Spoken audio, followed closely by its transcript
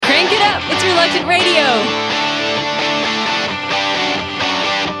Selected Radio.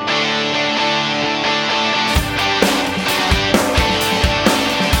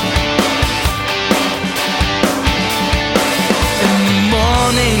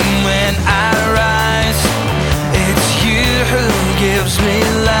 Gives me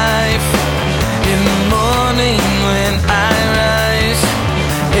life in the morning when I rise.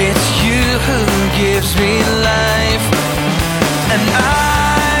 It's you who gives me life, and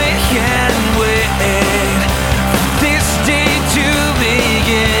I can't wait for this day to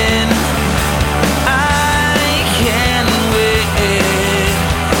begin. I can't wait.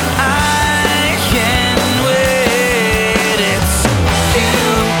 I can't wait. It's you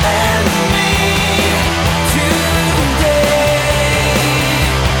and me today.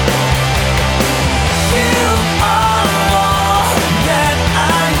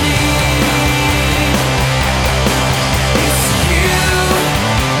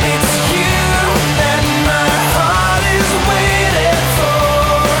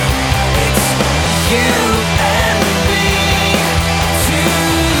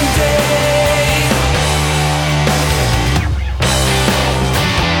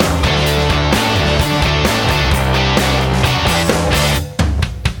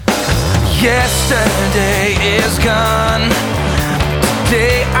 Yesterday is gone.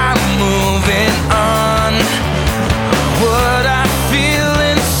 Today I'm moving on. What I feel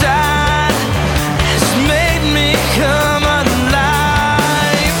inside has made me come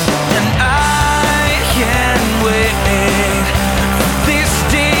alive, and I can't wait for this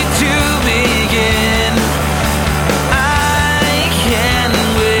day to begin. I can't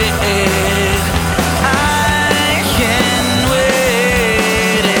wait. I can't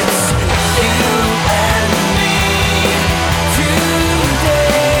wait. It's you and me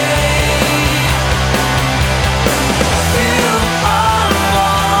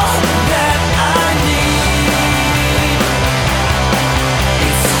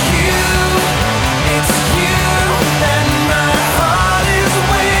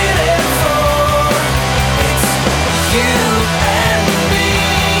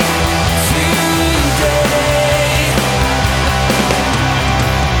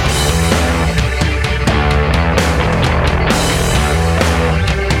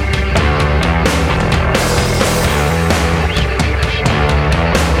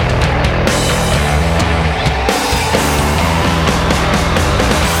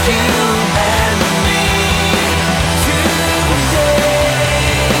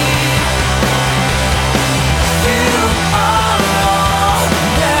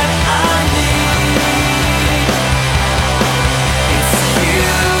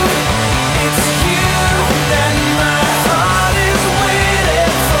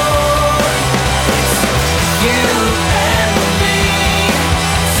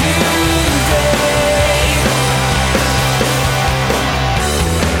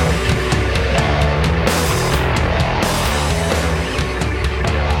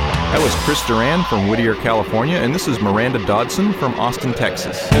Chris Duran from Whittier, California, and this is Miranda Dodson from Austin,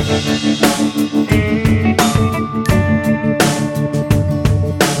 Texas.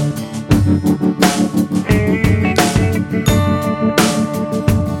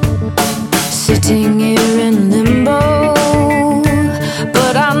 Sitting here in limbo,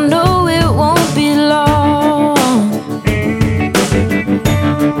 but I know it won't be long.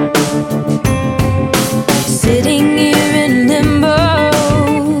 Sitting here in limbo,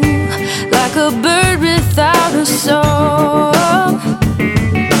 like a bird without a song.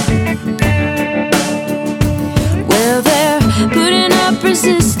 Well, they're putting up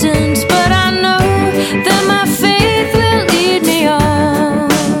resistance, but I know that my faith will lead me on.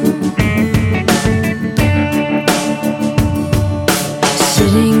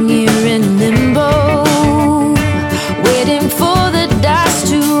 Sitting here in limbo, waiting for the dice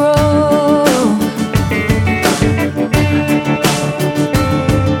to roll.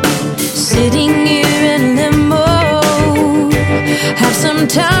 Sitting here in limbo, have some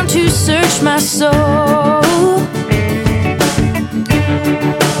time to search my soul.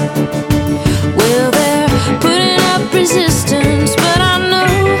 Well, they're putting up resistance, but I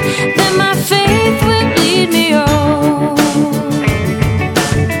know that my faith will lead me on.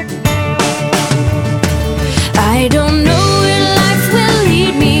 I don't know where life will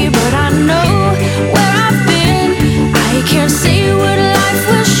lead me, but I know where I've been. I can't say what life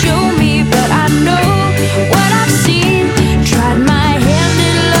will show me, but I know what I've seen. Tried my hand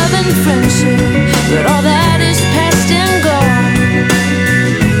in love and friendship, but all that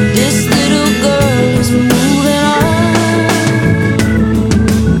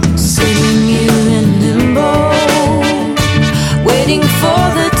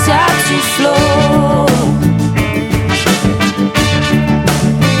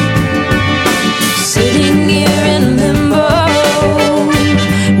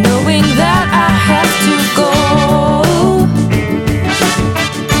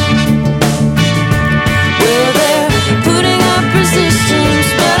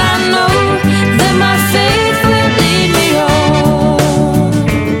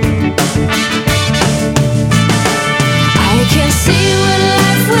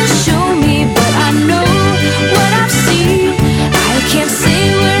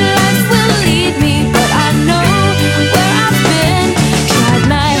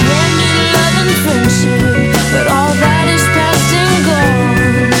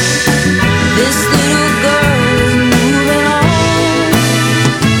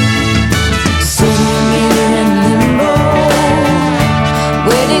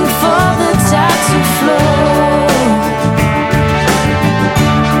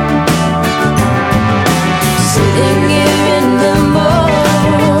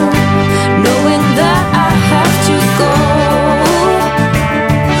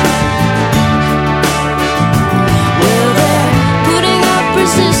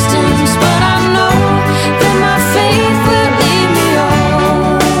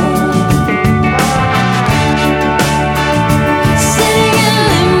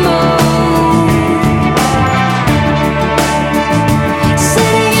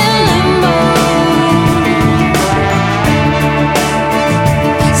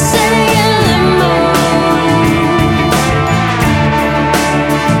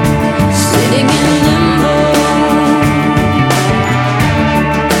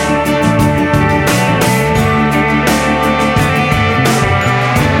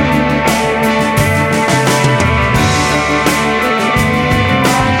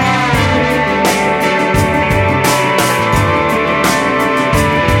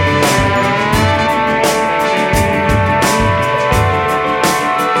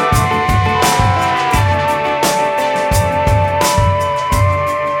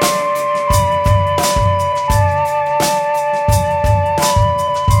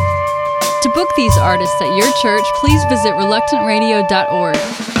artists at your church, please visit reluctantradio.org.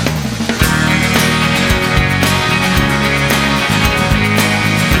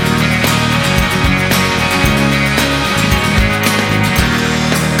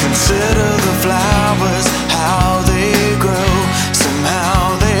 Consider the flowers, how they grow.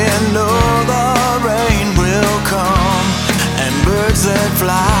 Somehow they know the rain will come. And birds that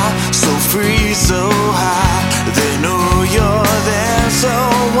fly so free, so high, they know you're there, so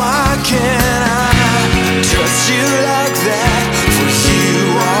why can't I trust you like that? For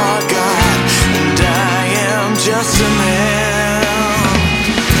you are God, and I am just a man.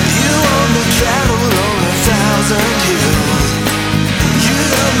 You own the cattle on 1,000 hills. You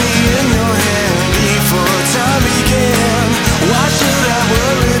held me in your hand before time began. Why should I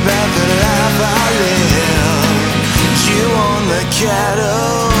worry about the life I live? You own the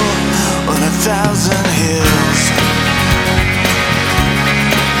cattle on 1,000 hills.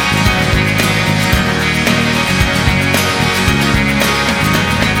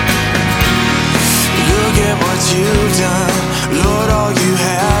 Look at what you've done, Lord, all you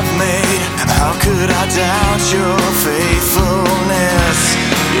have made. How could I doubt your faithfulness?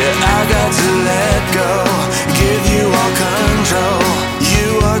 Yeah, I got to let go, give you all control.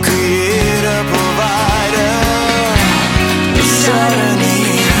 You are creator, provider. The start and the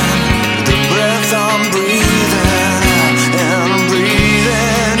end, the breath I'm breathing, and I'm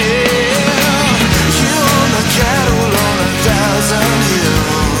breathing in. You own the cattle on 1,000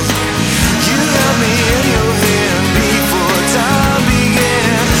 hills. You held me in your hand before time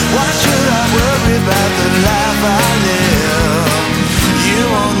began. Why should I worry about the life I live? You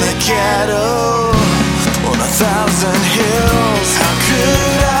own the cattle on 1,000 hills. How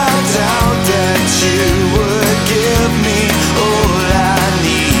could I doubt that you would give me all I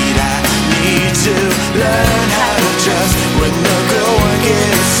need? I need to learn how to trust when the going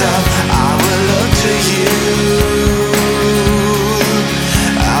gets tough. I will look to you.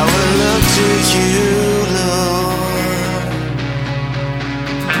 I will look to you, Lord.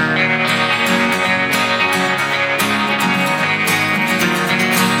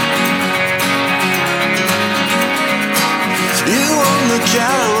 You own the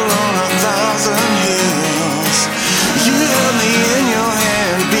cattle on 1,000 hills. You held me in your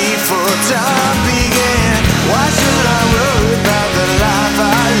hand before time began. Why should I worry about the life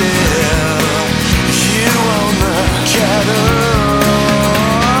I live? You own the cattle.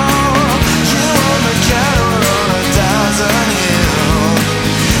 You own the cattle on 1,000 hills.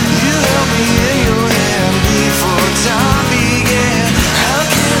 You held me in your hand before time began. How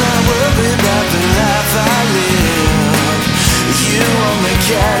can I worry about the life I live? You own the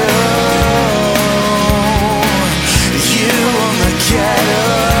cattle. You own the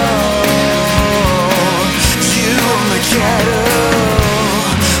cattle. You own the cattle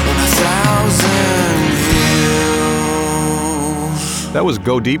on 1,000 hills. That was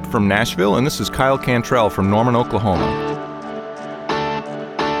Go Deep from Nashville, and this is Kyle Cantrell from Norman, Oklahoma.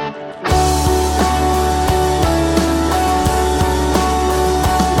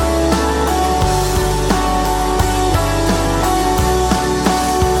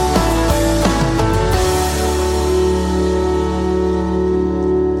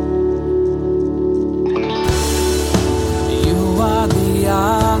 You are the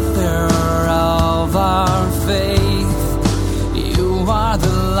author of our faith. You are the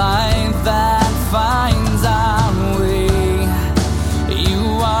light that finds our way.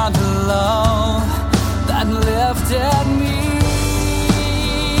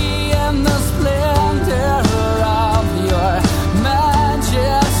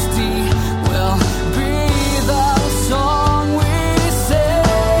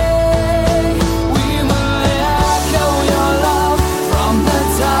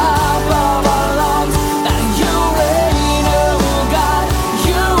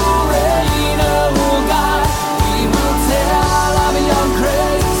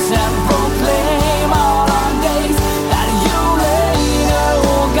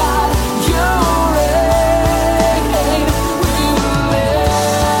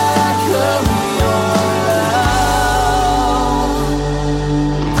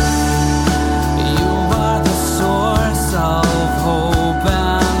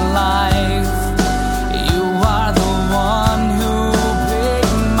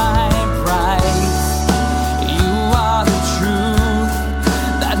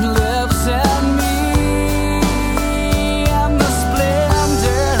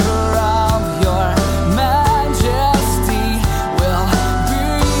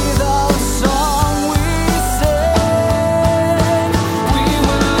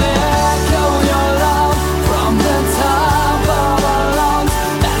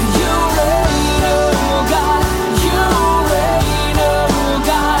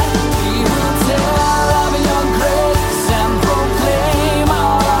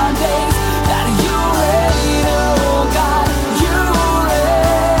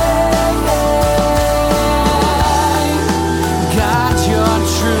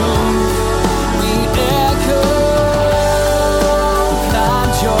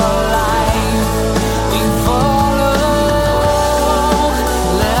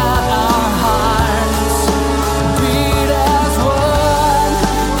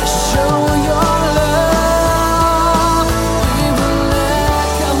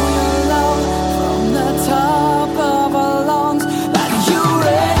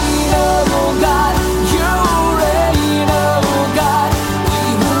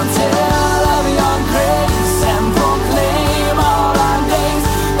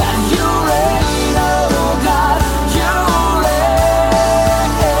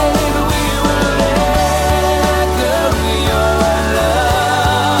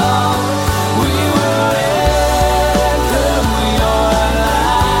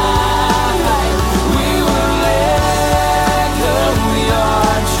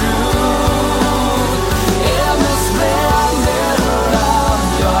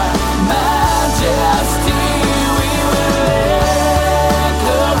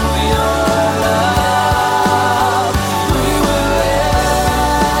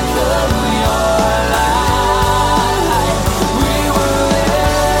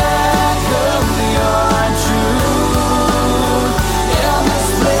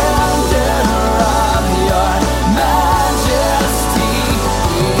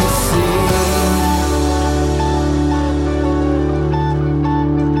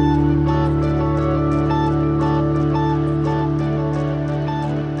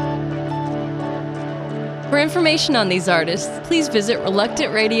 information on these artists, please visit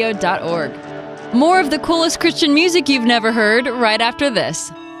reluctantradio.org. More of the coolest Christian music you've never heard right after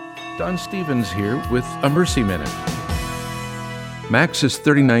this. Don Stevens here with a Mercy Minute. Max is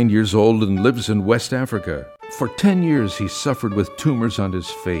 39 years old and lives in West Africa. For 10 years, he suffered with tumors on his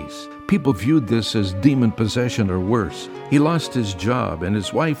face. People viewed this as demon possession or worse. He lost his job and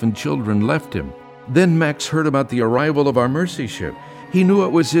his wife and children left him. Then Max heard about the arrival of our Mercy Ship. He knew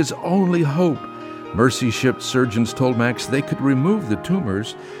it was his only hope. Mercy Ship surgeons told Max they could remove the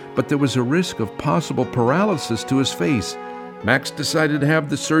tumors, but there was a risk of possible paralysis to his face. Max decided to have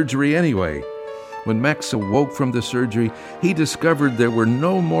the surgery anyway. When Max awoke from the surgery, he discovered there were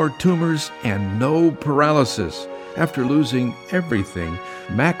no more tumors and no paralysis. After losing everything,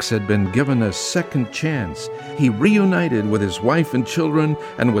 Max had been given a second chance. He reunited with his wife and children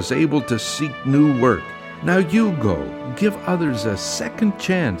and was able to seek new work. Now you go, give others a second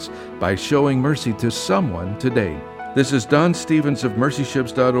chance by showing mercy to someone today. This is Don Stevens of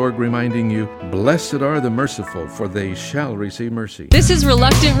mercyships.org reminding you, blessed are the merciful, for they shall receive mercy. This is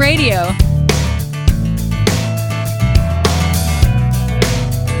Reluctant Radio.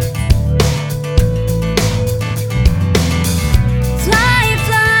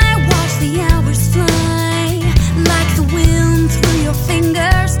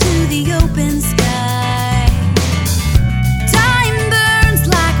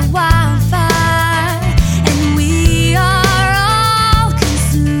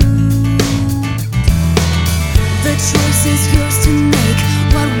 Choice is yours to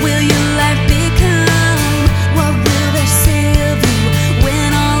make. What will you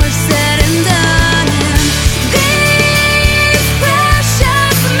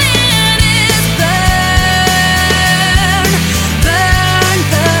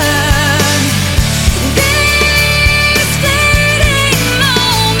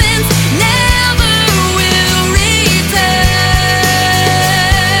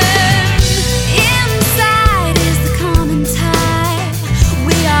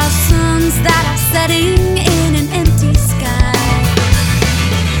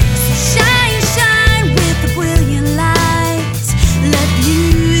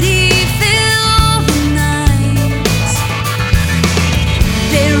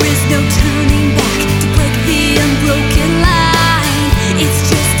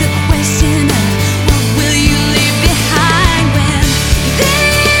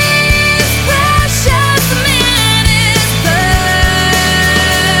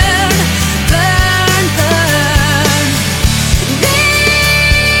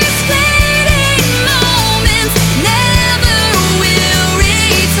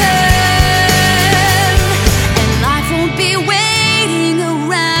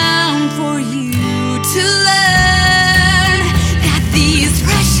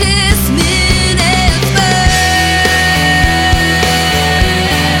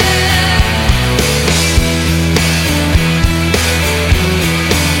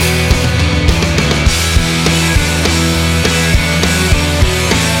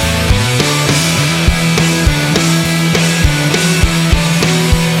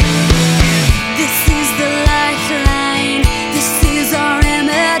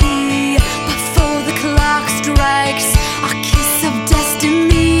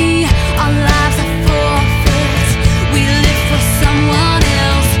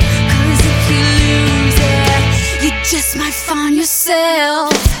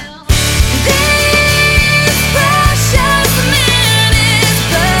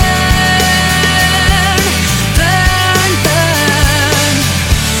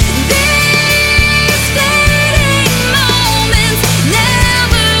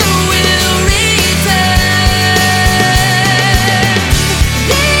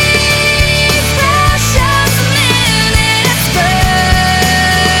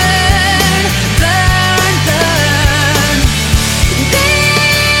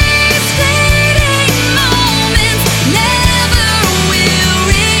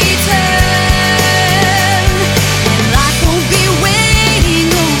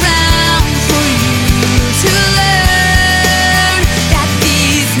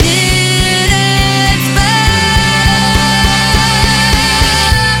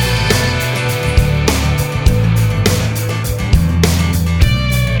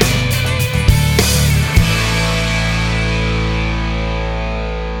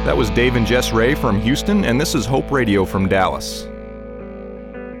That was Dave and Jess Ray from Houston, and this is Hope Radio from Dallas.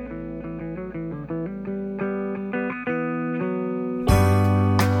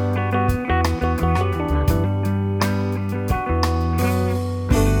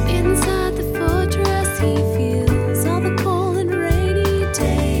 Inside the fortress, he feels all the cold and rainy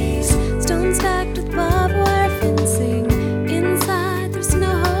days. Stones stacked with barbed wire.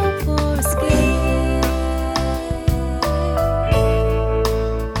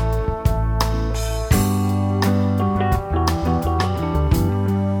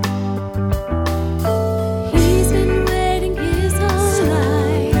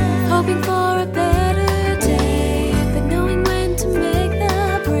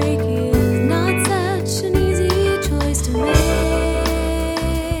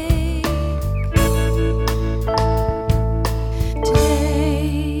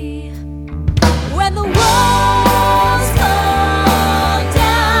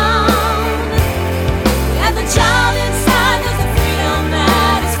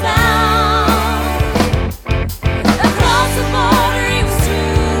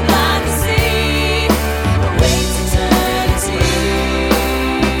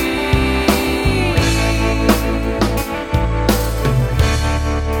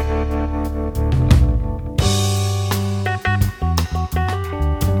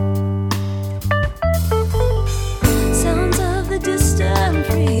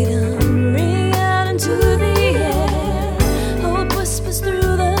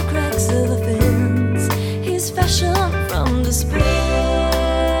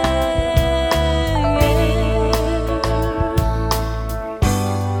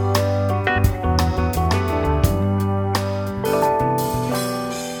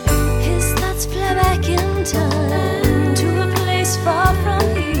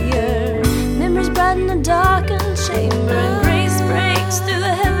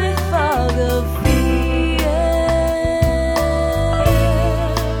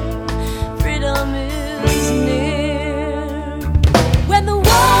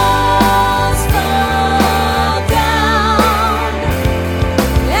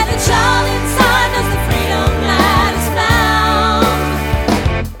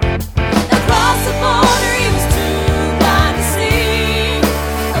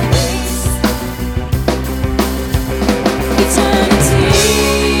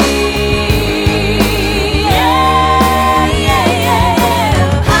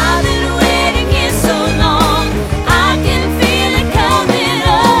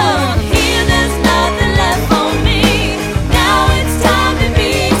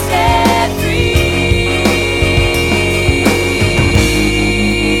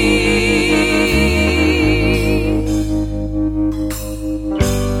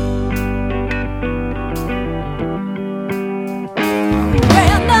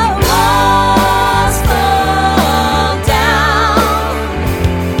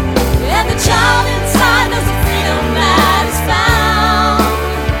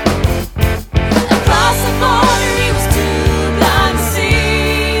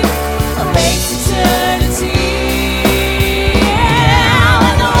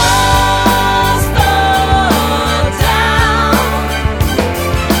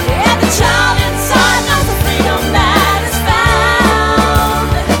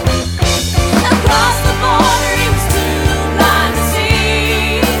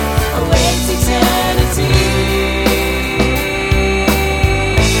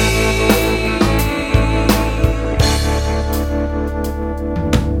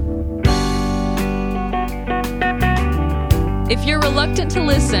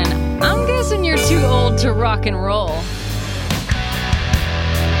 rock and roll.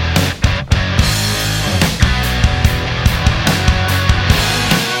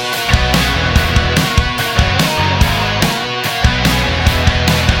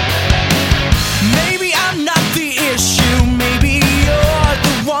 Maybe I'm not the issue, maybe you're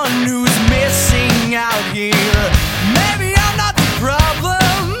the one who's missing out here. Maybe I'm not the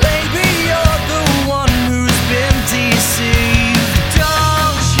problem, maybe you're the one who's been deceived.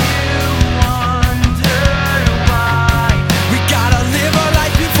 Don't you wonder why we gotta live our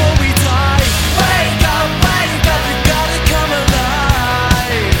life before we die? Wake up, you gotta come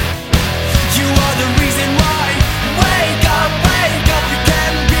alive. You are the reason why. Wake up, you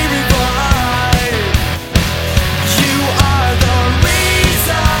can be revived. You are the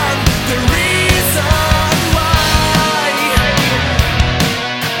reason why.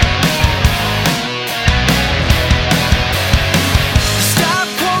 Stop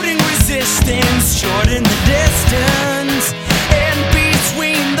quoting resistance, shorten the distance. In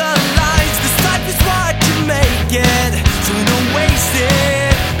between the lines, this life is what you make it. So don't waste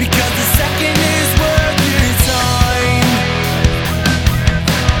it, because the second is worth your time.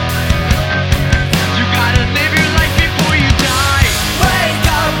 You gotta live your life before you die. Wake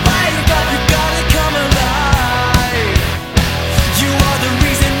up, you gotta come alive. You are the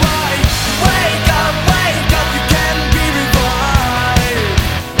reason why. Wake up, you can be revived.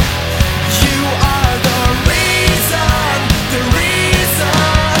 You are the reason why.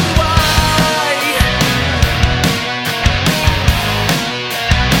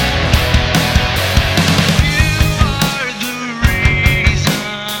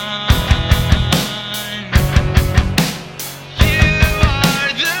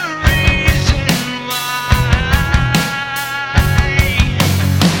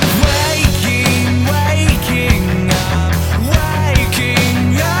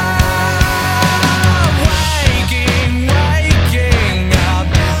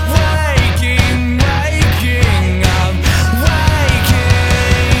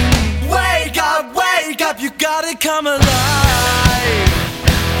 Wake up, you gotta come alive.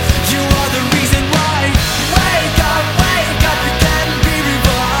 You are the reason why. Wake up, you can be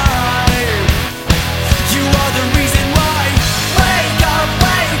revived. You are the reason why. Wake up,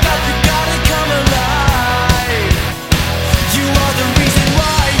 you gotta come alive. You are the reason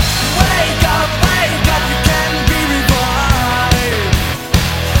why. Wake up, you can be revived.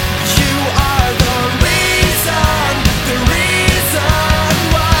 You are the reason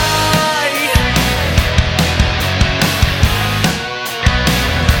why.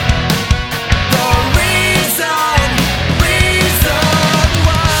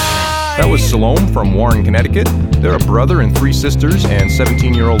 That was Salome from Warren, Connecticut. They're a brother and three sisters, and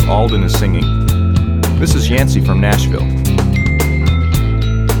 17-year-old Alden is singing. This is Yancey from Nashville.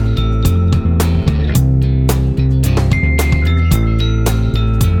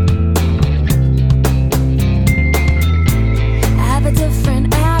 I have a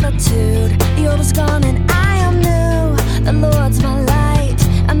different attitude. The old is gone and I am new. The Lord's my light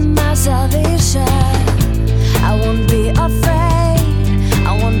and my salvation. I won't be afraid.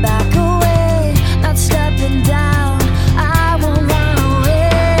 I won't back away. Not stepping down. I won't run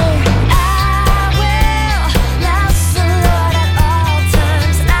away. I will last the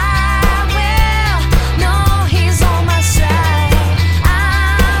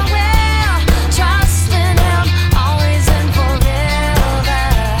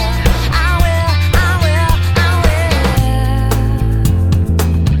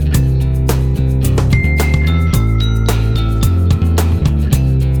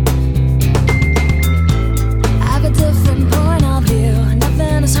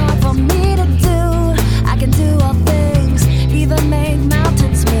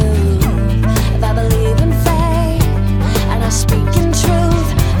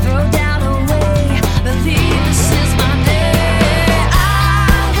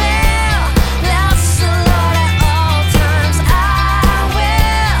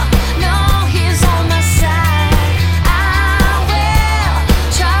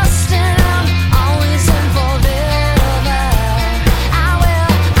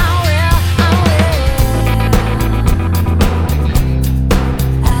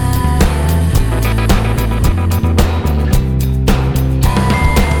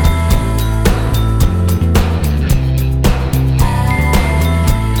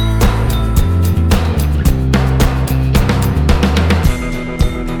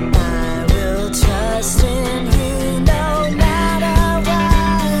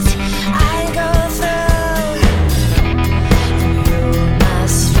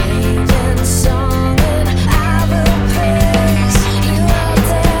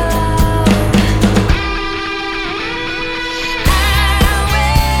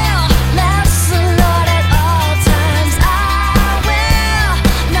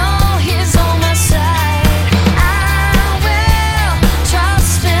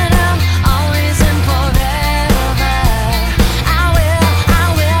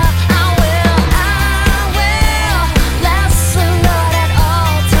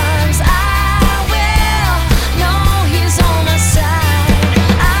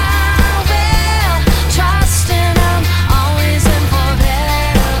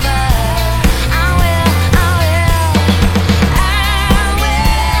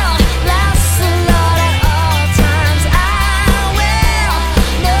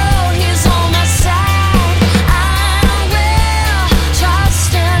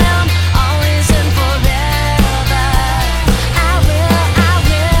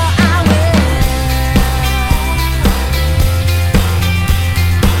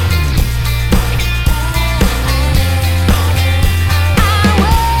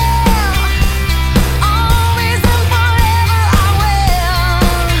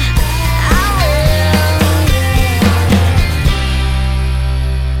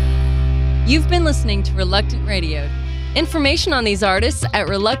Reluctant Radio. Information on these artists at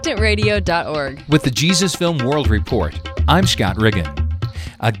reluctantradio.org. With the Jesus Film World Report, I'm Scott Riggin.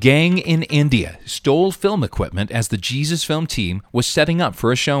 A gang in India stole film equipment as the Jesus Film team was setting up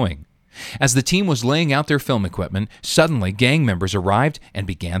for a showing. As the team was laying out their film equipment, suddenly gang members arrived and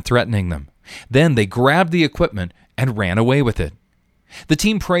began threatening them. Then they grabbed the equipment and ran away with it. The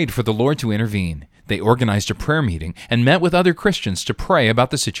team prayed for the Lord to intervene. They organized a prayer meeting and met with other Christians to pray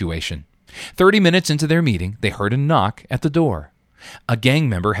about the situation. 30 minutes into their meeting, they heard a knock at the door. A gang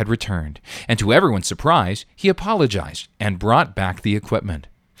member had returned, and to everyone's surprise, he apologized and brought back the equipment.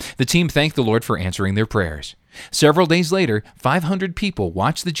 The team thanked the Lord for answering their prayers. Several days later, 500 people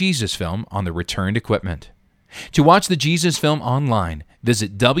watched the Jesus Film on the returned equipment. To watch the Jesus Film online,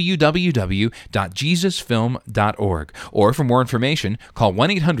 visit www.jesusfilm.org, or for more information, call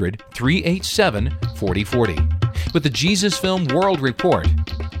 1-800-387-4040. With the Jesus Film World Report,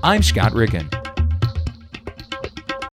 I'm Scott Riggin.